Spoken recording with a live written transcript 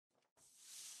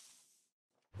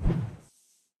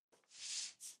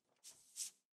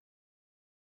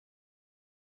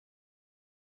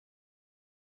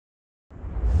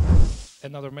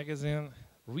AnOther magazine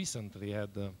recently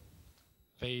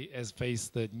has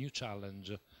faced a new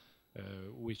challenge,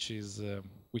 which is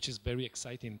very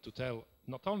exciting to tell,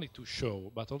 not only to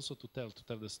show, but also to tell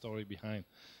the story behind,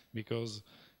 because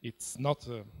it's not.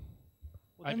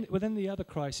 Well, then the other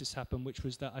crisis happened, which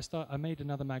was that I made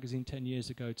AnOther magazine 10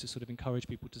 years ago to sort of encourage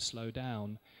people to slow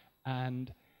down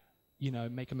and,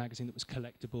 make a magazine that was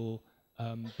collectible,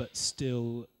 but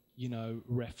still,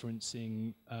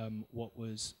 referencing what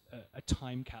was a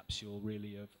time capsule,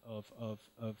 really, of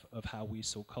how we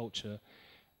saw culture.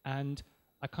 And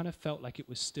I kind of felt like it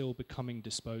was still becoming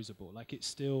disposable. Like it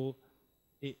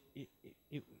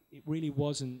really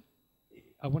wasn't.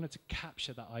 I wanted to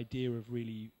capture that idea of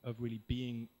really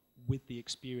being with the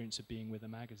experience of being with a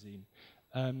magazine.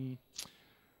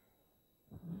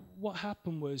 What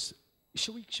happened was,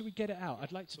 should we get it out?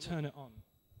 I'd like to turn it on.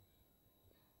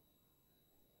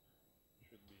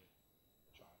 Should be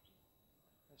charged.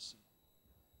 Let's see.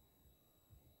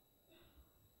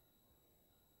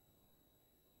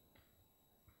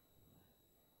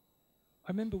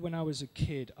 I remember when I was a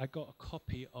kid, I got a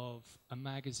copy of a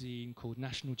magazine called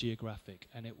National Geographic,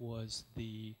 and it was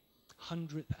the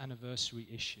 100th anniversary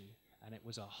issue, and it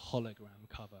was a hologram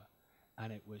cover,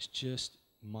 and it was just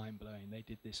mind-blowing. They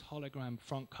did this hologram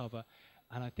front cover,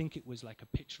 and I think it was like a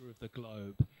picture of the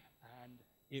globe, and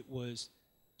it was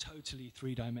totally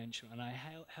three-dimensional, and I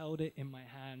held it in my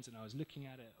hands, and I was looking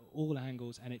at it at all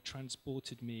angles, and it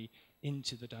transported me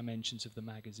into the dimensions of the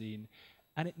magazine.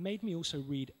 And it made me also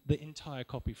read the entire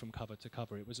copy from cover to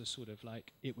cover. It was a sort of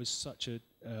like, it was such a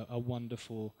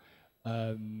wonderful,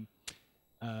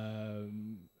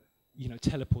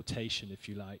 teleportation, if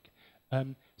you like.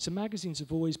 So magazines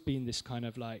have always been this kind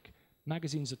of like,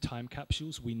 magazines are time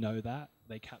capsules, we know that.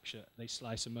 They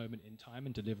slice a moment in time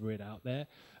and deliver it out there.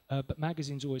 But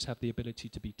magazines always have the ability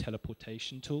to be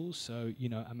teleportation tools. So,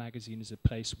 a magazine is a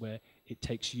place where it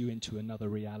takes you into another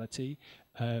reality.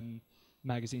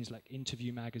 Magazines like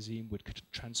Interview Magazine would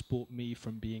transport me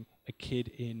from being a kid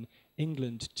in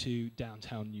England to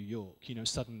downtown New York.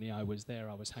 Suddenly I was there,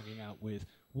 I was hanging out with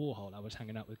Warhol, I was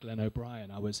hanging out with Glenn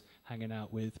O'Brien, I was hanging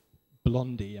out with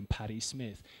Blondie and Patti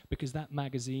Smith, because that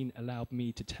magazine allowed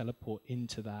me to teleport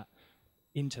into that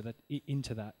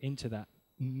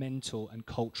mental and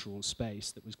cultural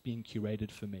space that was being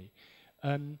curated for me.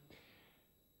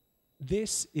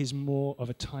 This is more of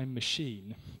a time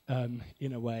machine,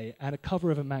 in a way, and a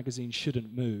cover of a magazine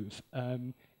shouldn't move.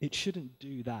 It shouldn't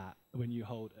do that when you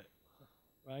hold it,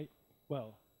 right?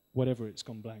 Well, whatever, it's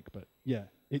gone blank, but yeah,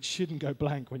 it shouldn't go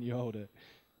blank when you hold it.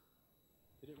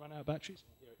 Did it run out of batteries?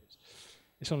 Here it is.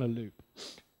 It's on a loop.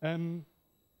 It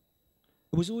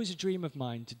was always a dream of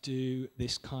mine to do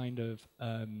this kind of,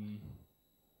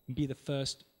 be the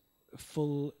first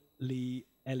fully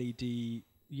LED,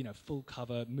 full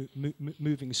cover,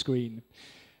 moving screen.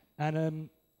 And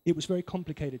it was very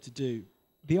complicated to do.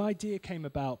 The idea came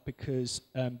about because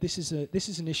this is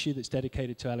an issue that's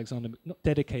dedicated to Alexander, not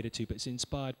dedicated to, but it's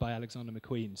inspired by Alexander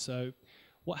McQueen. So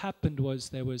what happened was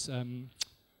there was,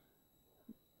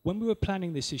 when we were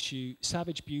planning this issue,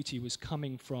 Savage Beauty was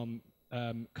coming to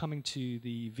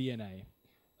the V&A.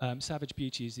 Savage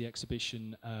Beauty is the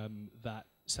exhibition that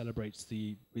celebrates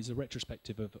is a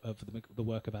retrospective of the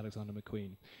work of Alexander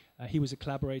McQueen. He was a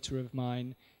collaborator of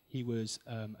mine. He was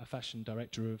a fashion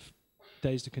director of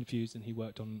Dazed and Confused, and he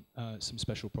worked on some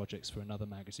special projects for another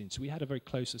magazine. So we had a very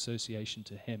close association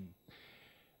to him.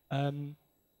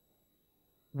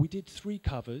 We did 3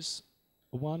 covers,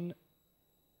 one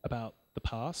about the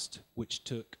past, which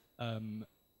took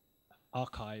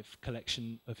archive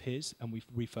collection of his, and we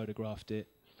rephotographed it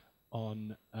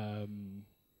on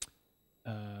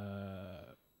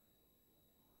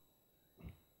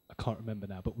I can't remember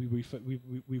now, but we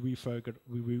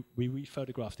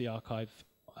rephotographed the archive.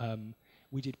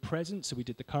 We did present, so we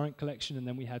did the current collection, and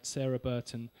then we had Sarah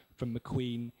Burton from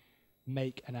McQueen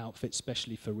make an outfit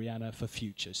specially for Rihanna for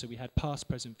future. So we had past,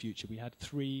 present, future. We had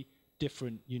 3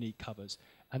 different unique covers,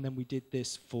 and then we did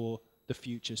this for the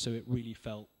future, so it really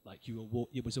felt like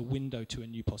it was a window to a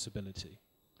new possibility.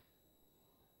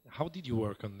 How did you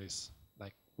work on this?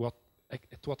 Like,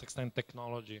 at what extent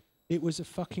technology? It was a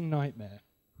fucking nightmare.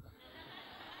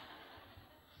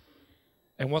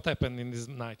 And what happened in this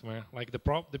nightmare? Like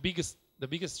the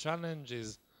biggest challenge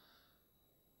is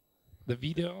the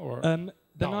video, or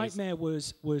the nightmare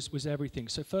was everything.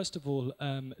 So first of all,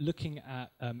 looking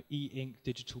at e-ink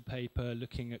digital paper,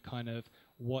 looking at kind of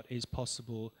what is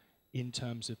possible in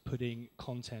terms of putting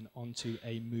content onto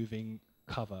a moving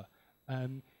cover.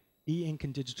 E-ink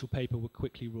and digital paper were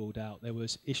quickly ruled out. There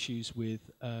was issues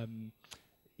with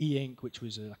e-ink, which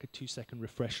was like a 2-second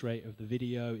refresh rate of the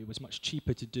video. It was much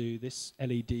cheaper to do. This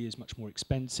LED is much more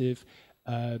expensive.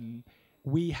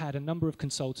 We had a number of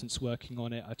consultants working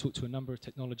on it. I talked to a number of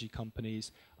technology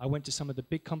companies. I went to some of the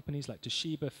big companies like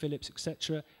Toshiba, Philips,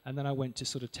 etc. And then I went to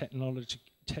sort of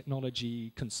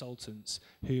technology consultants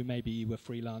who maybe were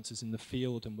freelancers in the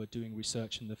field and were doing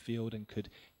research in the field and could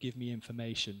give me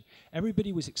information.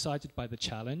 Everybody was excited by the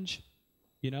challenge,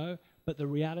 you know, but the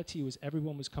reality was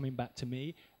everyone was coming back to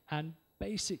me, and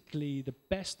basically the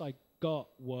best I got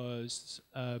was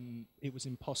it was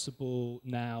impossible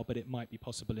now, but it might be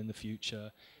possible in the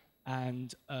future.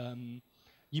 And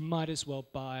you might as well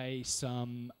buy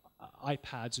some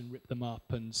iPads and rip them up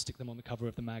and stick them on the cover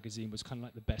of the magazine was kind of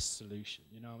like the best solution.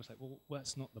 You know, I was like, well,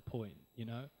 that's not the point, you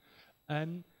know.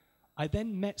 And I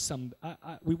then met some,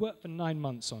 we worked for 9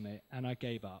 months on it, and I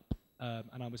gave up.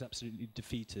 And I was absolutely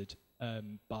defeated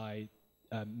by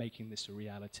making this a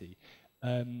reality.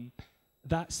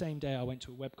 That same day, I went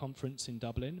to a web conference in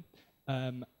Dublin.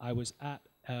 I was at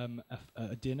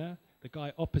a dinner. The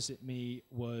guy opposite me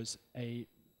was a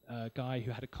guy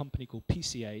who had a company called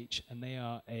PCH, and they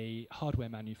are a hardware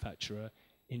manufacturer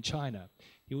in China.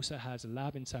 He also has a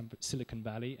lab in Silicon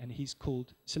Valley, and he's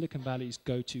called Silicon Valley's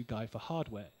go-to guy for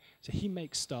hardware. So he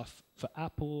makes stuff for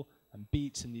Apple and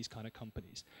Beats and these kind of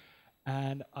companies.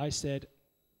 And I said,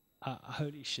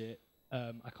 holy shit,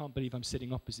 I can't believe I'm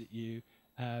sitting opposite you.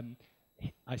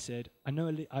 I said,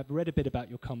 I've read a bit about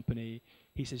your company.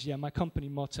 He says, yeah, my company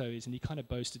motto is, and he kind of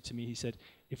boasted to me, he said,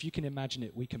 if you can imagine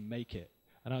it, we can make it.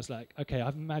 And I was like, okay,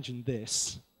 I've imagined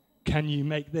this. Can you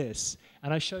make this?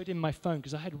 And I showed him my phone,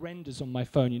 because I had renders on my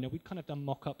phone. You know, we'd kind of done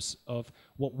mock-ups of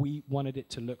what we wanted it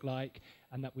to look like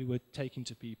and that we were taking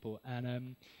to people.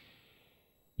 And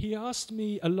he asked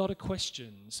me a lot of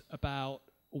questions about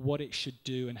what it should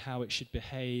do and how it should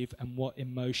behave and what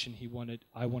emotion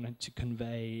I wanted to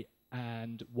convey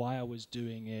and why I was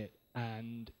doing it.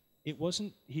 And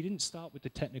he didn't start with the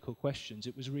technical questions.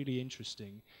 It was really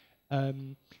interesting.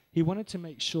 He wanted to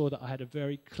make sure that I had a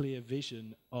very clear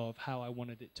vision of how I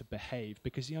wanted it to behave,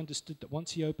 because he understood that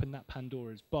once he opened that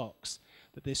Pandora's box,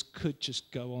 that this could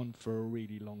just go on for a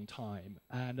really long time.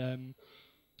 And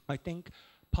I think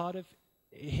part of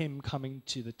him coming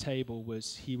to the table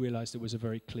was he realized there was a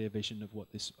very clear vision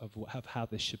of how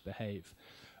this should behave.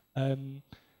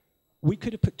 We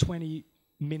could have put 20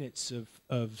 minutes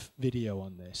of video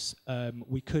on this.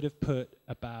 We could have put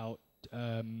about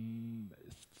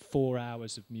 4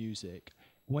 hours of music.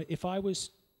 If I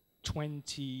was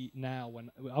 20 now,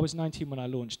 when I was 19 when I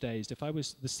launched Dazed, if I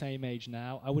was the same age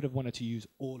now, I would have wanted to use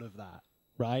all of that,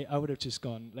 right? I would have just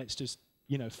gone, let's just,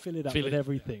 you know, fill it up with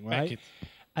everything, right?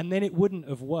 And then it wouldn't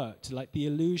have worked. Like the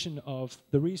illusion of,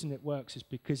 the reason it works is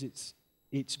because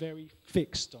it's very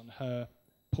fixed on her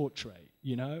portrait,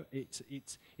 you know?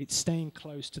 It's staying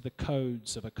close to the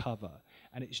codes of a cover,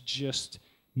 and it's just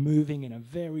moving in a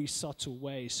very subtle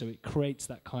way, so it creates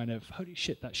that kind of, holy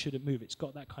shit, that shouldn't move. It's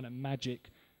got that kind of magic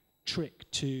trick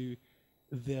to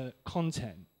the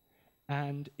content.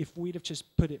 And if we'd have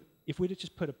just put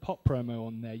a pop promo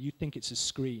on there, you'd think it's a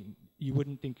screen. You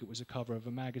wouldn't think it was a cover of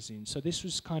a magazine. So this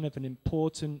was kind of an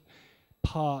important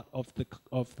part of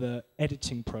the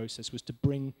editing process, was to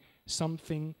bring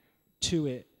something to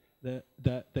it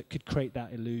that could create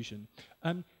that illusion.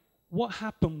 What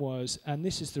happened was, and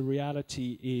this is the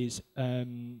reality, is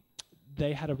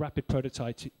they had a rapid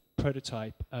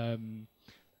prototype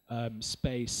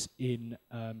space in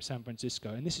San Francisco,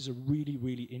 and this is a really,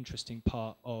 really interesting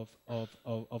part of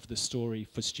the story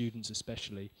for students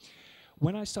especially.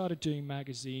 When I started doing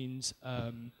magazines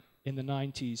in the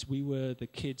 90s, we were the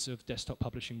kids of desktop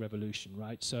publishing revolution,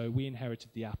 right? So we inherited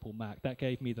the Apple Mac. That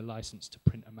gave me the license to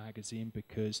print a magazine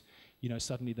because, you know,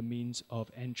 suddenly the means of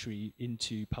entry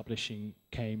into publishing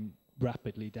came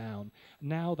rapidly down.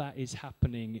 Now that is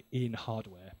happening in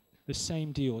hardware. The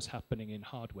same deal is happening in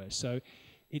hardware. So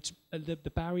it's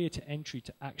the barrier to entry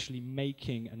to actually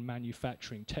making and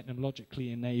manufacturing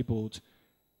technologically enabled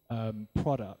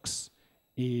products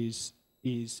is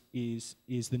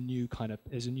the new kind of,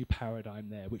 there's a new paradigm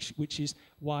there, which is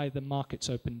why the market's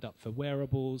opened up for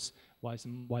wearables, why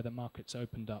the market's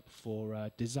opened up for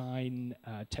design,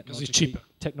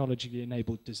 technologically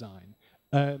enabled design,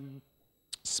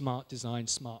 smart design,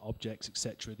 smart objects,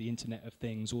 etc., the Internet of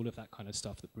Things, all of that kind of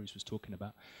stuff that Bruce was talking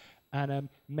about. And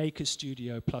Maker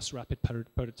Studio plus Rapid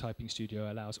Prototyping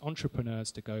Studio allows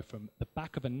entrepreneurs to go from the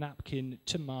back of a napkin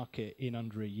to market in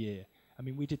under a year. I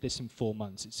mean, we did this in 4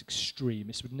 months. It's extreme.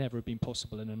 This would never have been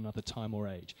possible in another time or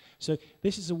age. So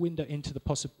this is a window into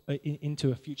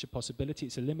into a future possibility.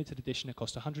 It's a limited edition. It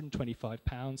costs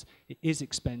 £125. It is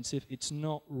expensive. It's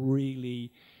not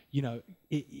really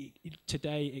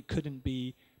today it couldn't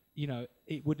be,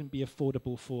 it wouldn't be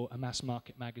affordable for a mass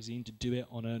market magazine to do it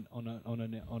on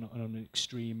an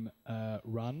extreme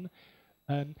run.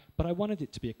 But I wanted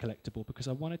it to be a collectible because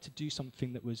I wanted to do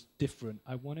something that was different.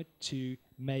 I wanted to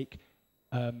make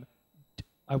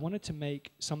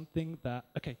something that,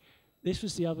 okay, this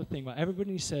was the other thing, right?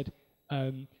 Everybody said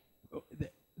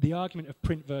the argument of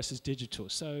print versus digital.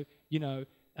 So, the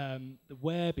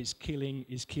web is killing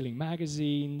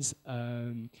magazines.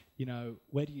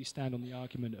 Where do you stand on the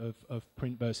argument of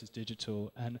print versus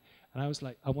digital? And I was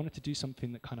like, I wanted to do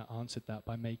something that kind of answered that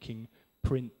by making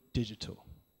print digital.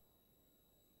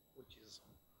 Which is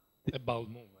a bold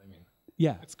move, I mean.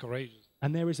 Yeah. It's courageous.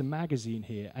 And there is a magazine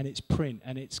here, and it's print,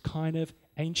 and it's kind of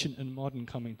ancient and modern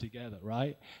coming together,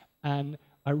 right? And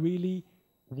I really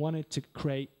wanted to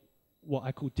create what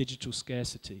I call digital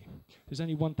scarcity. There's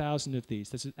only 1,000 of these.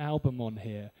 There's an album on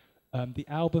here. The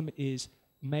album is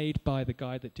made by the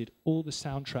guy that did all the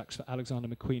soundtracks for Alexander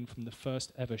McQueen from the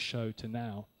first ever show to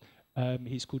now.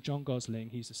 He's called John Gosling.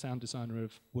 He's the sound designer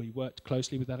he worked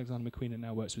closely with Alexander McQueen and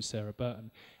now works with Sarah Burton.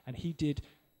 And he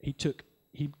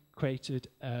created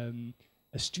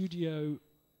a studio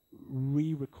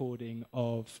re-recording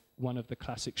of one of the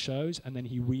classic shows, and then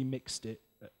he remixed it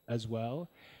as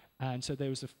well. And so there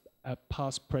was a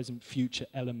past, present, future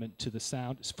element to the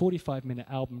sound. It's a 45-minute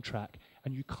album track,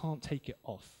 and you can't take it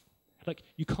off. Like,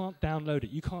 you can't download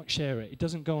it, you can't share it, it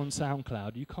doesn't go on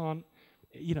SoundCloud, you can't,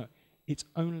 it's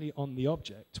only on the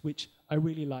object, which I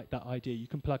really like that idea. You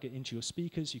can plug it into your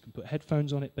speakers, you can put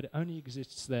headphones on it, but it only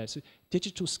exists there. So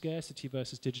digital scarcity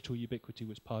versus digital ubiquity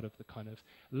was part of the kind of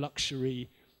luxury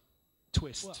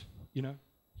twist,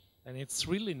 And it's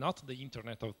really not the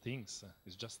Internet of Things.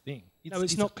 It's just thing.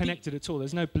 It's not connected at all.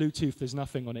 There's no Bluetooth. There's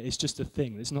nothing on it. It's just a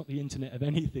thing. There's not the Internet of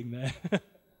anything there.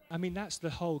 I mean, that's the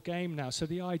whole game now. So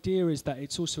the idea is that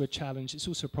it's also a challenge. It's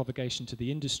also a provocation to the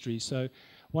industry. So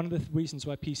one of the reasons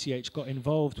why PCH got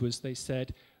involved was they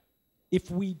said, if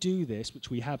we do this, which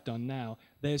we have done now,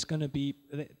 there's going to be,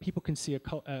 people can see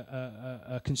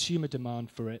a consumer demand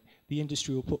for it. The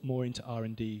industry will put more into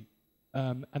R&D.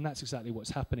 And that's exactly what's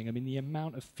happening. I mean, the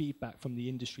amount of feedback from the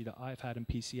industry that I've had and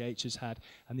PCH has had,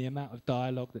 and the amount of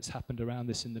dialogue that's happened around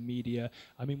this in the media.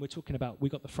 I mean, we're talking about, we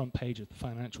got the front page of the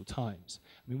Financial Times.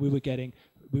 I mean, we were getting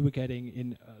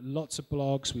in lots of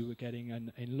blogs, we were getting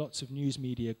in lots of news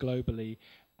media globally,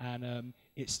 and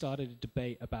it started a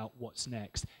debate about what's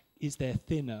next. Is there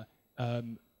thinner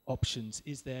options?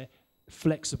 Is there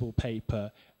flexible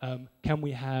paper? Can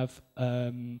we have,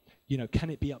 can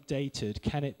it be updated?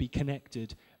 Can it be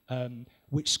connected?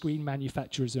 Which screen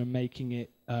manufacturers are making it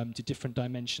to different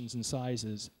dimensions and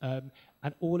sizes? And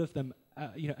all of them,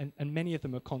 and many of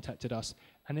them have contacted us.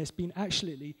 And there's been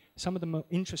actually, some of the more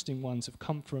interesting ones have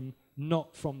come from,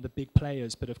 not from the big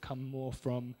players, but have come more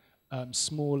from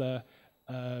smaller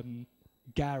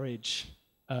garage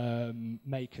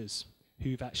makers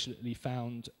who've actually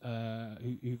found,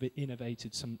 who've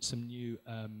innovated some new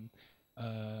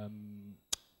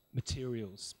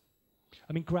materials.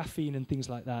 I mean, graphene and things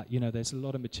like that. There's a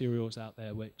lot of materials out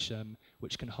there which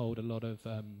can hold a lot of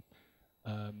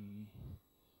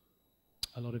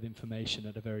information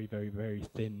at a very, very, very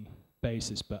thin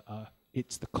basis. But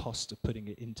it's the cost of putting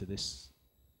it into this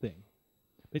thing.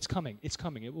 It's coming.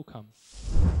 It will come.